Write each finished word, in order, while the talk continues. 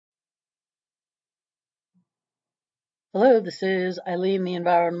Hello, this is Eileen, the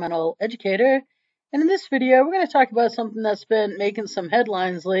environmental educator, and in this video we're going to talk about something that's been making some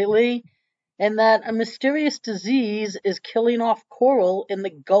headlines lately, and that a mysterious disease is killing off coral in the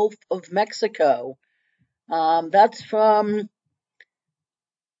Gulf of Mexico. That's from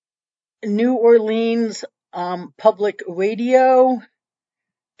New Orleans Public Radio.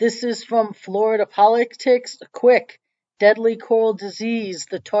 This is from Florida Politics. Quick, deadly coral disease,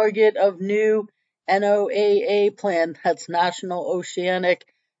 the target of new NOAA plan. That's National Oceanic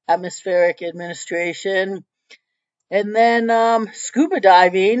Atmospheric Administration. And then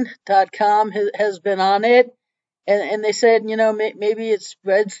scubadiving.com has been on it. And they said, maybe it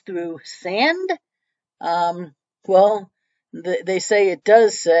spreads through sand. Um, well, they say it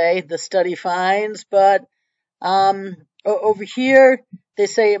does say, the study finds, but over here, they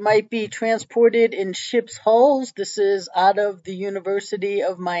say it might be transported in ships' hulls. This is out of the University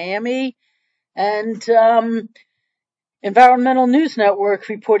of Miami. And Environmental News Network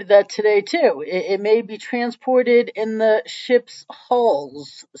reported that today, too. It may be transported in the ship's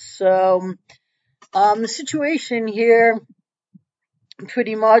hulls. So the situation here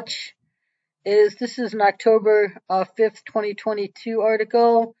pretty much is this is an October 5th, 2022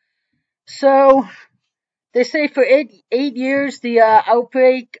 article. So they say for eight years, the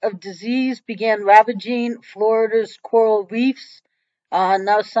outbreak of disease began ravaging Florida's coral reefs.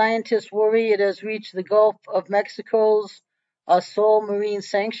 Now scientists worry it has reached the Gulf of Mexico's Sol Marine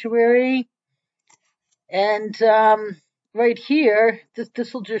Sanctuary. And right here,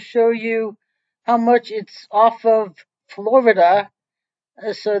 this will just show you how much it's off of Florida.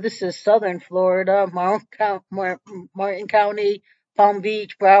 So this is southern Florida, Martin County, Palm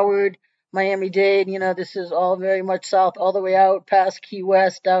Beach, Broward, Miami-Dade. This is all very much south, all the way out past Key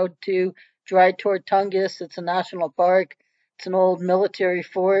West, out to Dry Tortugas. It's a national park. It's an old military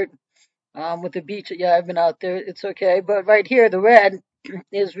fort with a beach. Yeah, I've been out there. It's okay. But right here, the red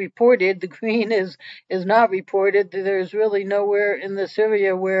is reported. The green is not reported. There's really nowhere in this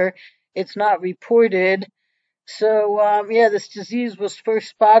area where it's not reported. So, yeah, this disease was first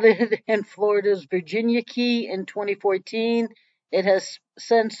spotted in Florida's Virginia Key in 2014. It has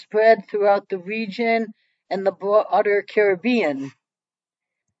since spread throughout the region and the broader Caribbean.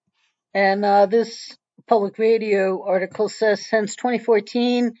 And this public radio article says since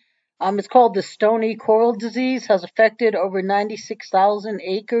 2014, it's called the stony coral disease, has affected over 96,000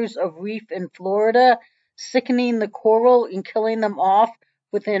 acres of reef in Florida, sickening the coral and killing them off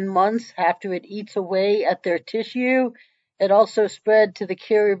within months after it eats away at their tissue. It also spread to the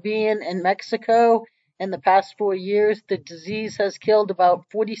Caribbean and Mexico. In the past 4 years, the disease has killed about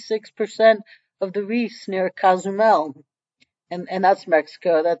 46% of the reefs near Cozumel. And that's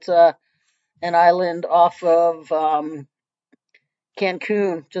Mexico. That's an island off of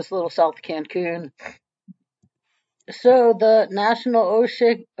Cancun, just a little south of Cancun. So the National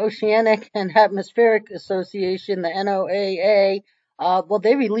Oceanic and Atmospheric Association, the NOAA, well,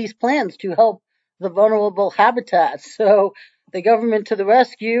 they released plans to help the vulnerable habitats. So the government to the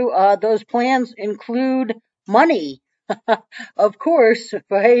rescue. Those plans include money, of course,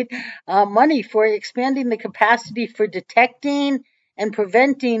 right? Money for expanding the capacity for detecting and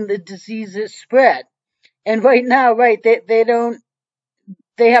preventing the disease's spread. And right now, right, they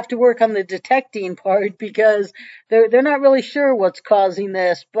have to work on the detecting part because they're not really sure what's causing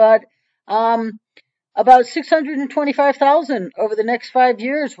this, but about 625,000 over the next 5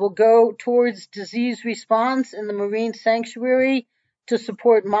 years will go towards disease response in the marine sanctuary to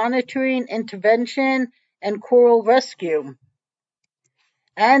support monitoring, intervention, and coral rescue.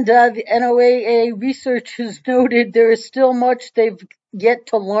 And the NOAA researchers noted there is still much they've yet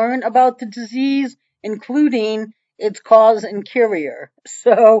to learn about the disease, including its cause and carrier.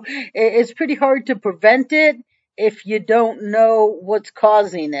 So it's pretty hard to prevent it if you don't know what's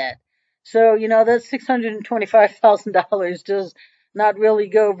causing it. So, that $625,000 does not really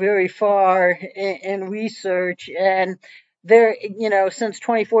go very far in research. And since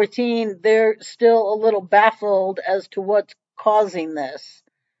 2014, they're still a little baffled as to what's causing this.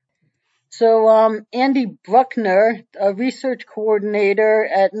 So, Andy Bruckner, a research coordinator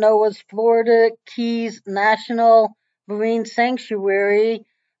at NOAA's Florida Keys National Marine Sanctuary,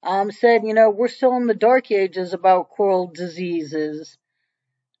 said, we're still in the dark ages about coral diseases.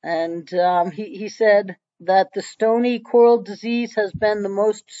 And he said that the stony coral disease has been the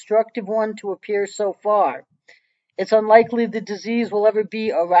most destructive one to appear so far. It's unlikely the disease will ever be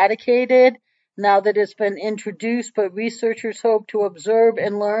eradicated now that it's been introduced, but researchers hope to observe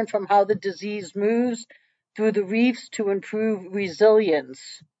and learn from how the disease moves through the reefs to improve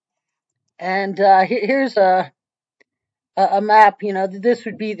resilience. And here's a map, this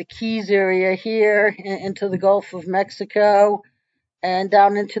would be the Keys area here into the Gulf of Mexico and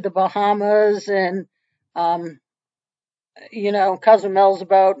down into the Bahamas, and um, Cozumel's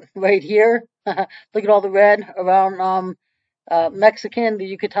about right here. Look at all the red around Mexican, the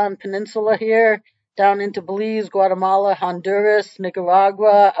Yucatan Peninsula here, down into Belize, Guatemala, Honduras,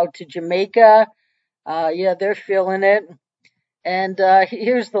 Nicaragua, out to Jamaica. Yeah, they're feeling it. And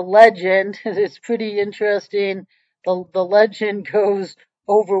here's the legend. It's pretty interesting. The legend goes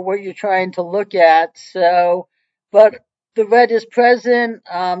over what you're trying to look at. So, but the red is present.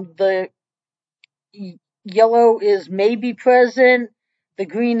 The yellow is maybe present. The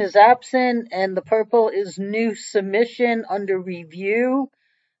green is absent, and the purple is new submission under review.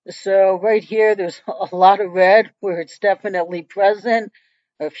 So right here, there's a lot of red where it's definitely present.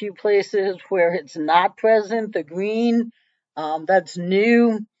 A few places where it's not present. The green, that's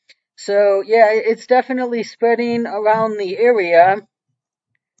new. So yeah, it's definitely spreading around the area.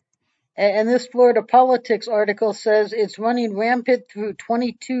 And this Florida Politics article says it's running rampant through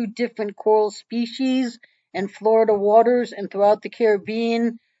 22 different coral species in Florida waters and throughout the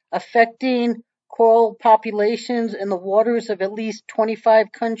Caribbean, affecting coral populations in the waters of at least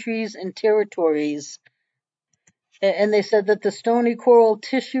 25 countries and territories. And they said that the stony coral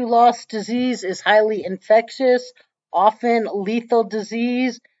tissue loss disease is highly infectious, often lethal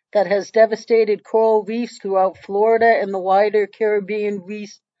disease that has devastated coral reefs throughout Florida and the wider Caribbean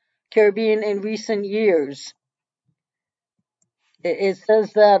in recent years. It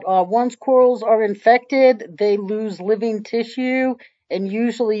says that once corals are infected, they lose living tissue and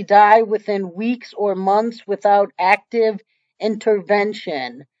usually die within weeks or months without active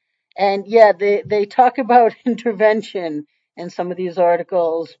intervention. And yeah, they talk about intervention in some of these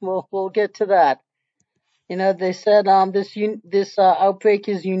articles. We'll get to that. They said this outbreak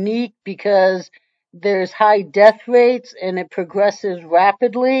is unique because there's high death rates and it progresses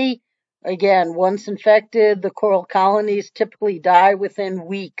rapidly. Again, once infected, the coral colonies typically die within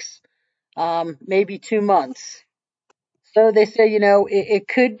weeks, maybe 2 months. So they say, it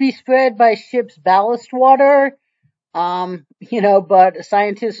could be spread by ship's ballast water, but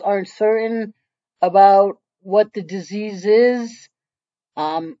scientists aren't certain about what the disease is,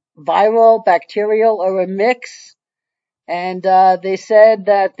 viral, bacterial, or a mix. And they said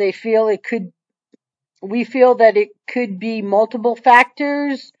that we feel that it could be multiple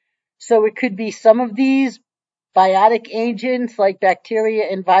factors. So it could be some of these biotic agents like bacteria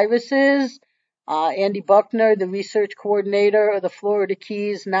and viruses. Andy Buckner, the research coordinator of the Florida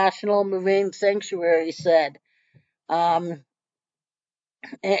Keys National Marine Sanctuary, said. And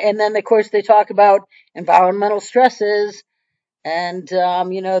then, of course, they talk about environmental stresses, and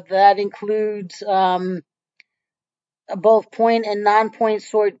that includes both point and non-point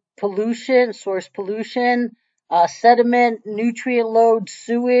source pollution, sediment, nutrient load,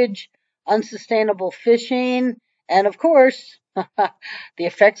 sewage, unsustainable fishing, and of course, the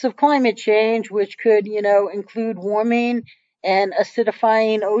effects of climate change, which could, include warming and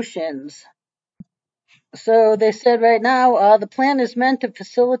acidifying oceans. So they said right now, the plan is meant to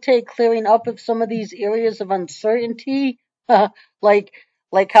facilitate clearing up of some of these areas of uncertainty, like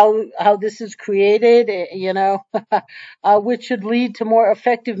how this is created, which should lead to more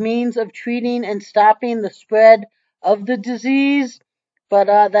effective means of treating and stopping the spread of the disease. But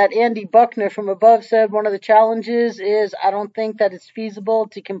that Andy Buckner from above said one of the challenges is I don't think that it's feasible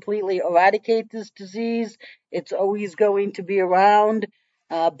to completely eradicate this disease. It's always going to be around.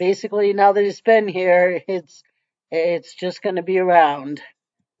 Basically, now that it's been here, it's just going to be around.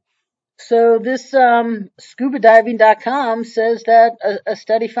 So this scubadiving.com says that a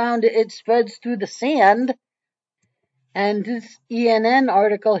study found it spreads through the sand. And this ENN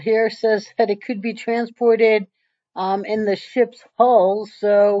article here says that it could be transported in the ship's hull.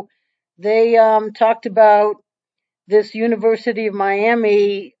 So they talked about this University of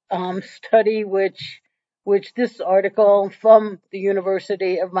Miami study, which this article from the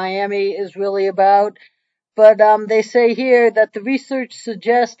University of Miami is really about. But they say here that the research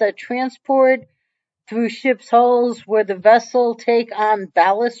suggests that transport through ships' hulls where the vessel take on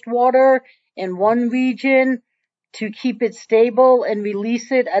ballast water in one region to keep it stable and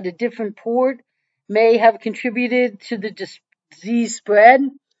release it at a different port may have contributed to the disease spread.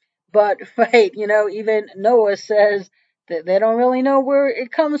 But, right, even NOAA says that they don't really know where it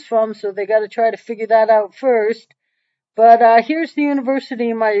comes from, so they got to try to figure that out first. But here's the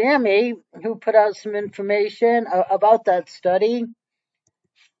University of Miami, who put out some information about that study.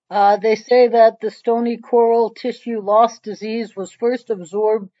 They say that the stony coral tissue loss disease was first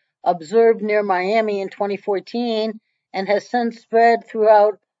observed near Miami in 2014 and has since spread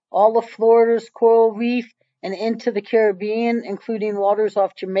throughout all of Florida's coral reef and into the Caribbean, including waters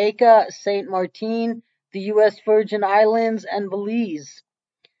off Jamaica, Saint Martin, the U.S. Virgin Islands, and Belize.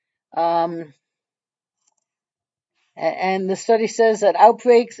 Um, and the study says that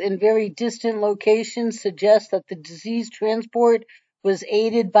outbreaks in very distant locations suggest that the disease transport was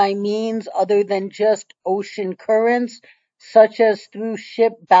aided by means other than just ocean currents, such as through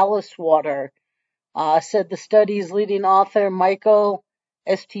ship ballast water, said the study's leading author Michael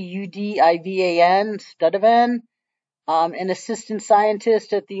Studivan, an assistant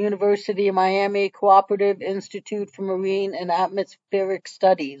scientist at the University of Miami Cooperative Institute for Marine and Atmospheric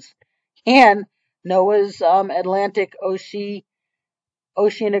Studies, and NOAA's Atlantic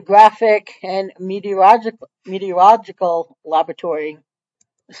Oceanographic and Meteorological Laboratory.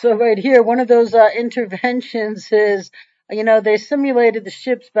 So right here, one of those interventions is, they simulated the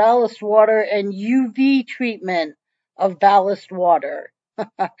ship's ballast water and UV treatment of ballast water.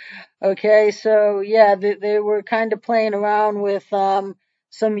 Okay, so yeah, they were kind of playing around with some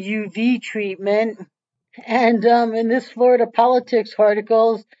UV treatment. And in this Florida Politics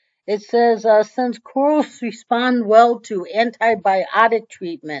article, it says, since corals respond well to antibiotic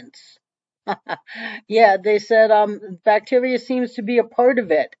treatments. Yeah, they said bacteria seems to be a part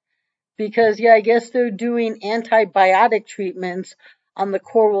of it because, yeah, I guess they're doing antibiotic treatments on the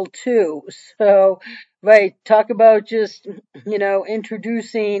coral too. So, right, talk about just,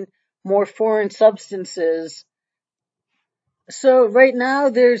 introducing more foreign substances. So right now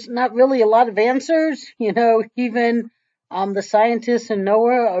there's not really a lot of answers. Even the scientists in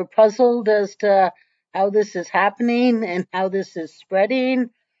NOAA are puzzled as to how this is happening and how this is spreading.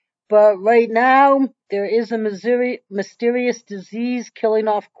 But right now, there is a mysterious disease killing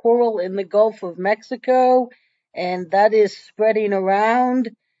off coral in the Gulf of Mexico, and that is spreading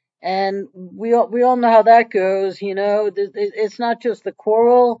around. And we all know how that goes. It's not just the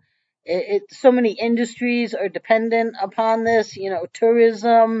coral. So many industries are dependent upon this.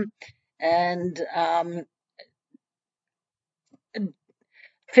 Tourism and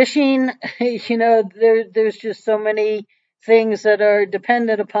fishing. There's just so many things that are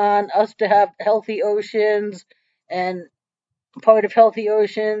dependent upon us to have healthy oceans, and part of healthy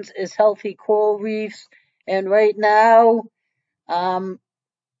oceans is healthy coral reefs. And right now, um,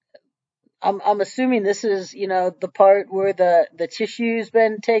 I'm assuming this is, the part where the tissue's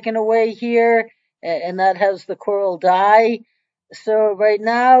been taken away here, and that has the coral die. So right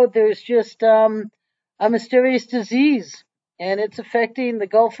now, there's just a mysterious disease, and it's affecting the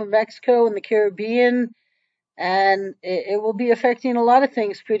Gulf of Mexico and the Caribbean, and it will be affecting a lot of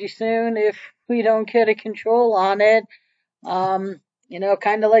things pretty soon if we don't get a control on it.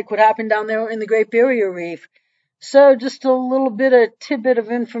 Kind of like what happened down there in the Great Barrier Reef. So just a little bit of tidbit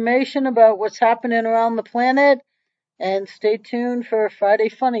of information about what's happening around the planet, and stay tuned for Friday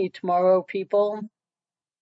Funny tomorrow, people.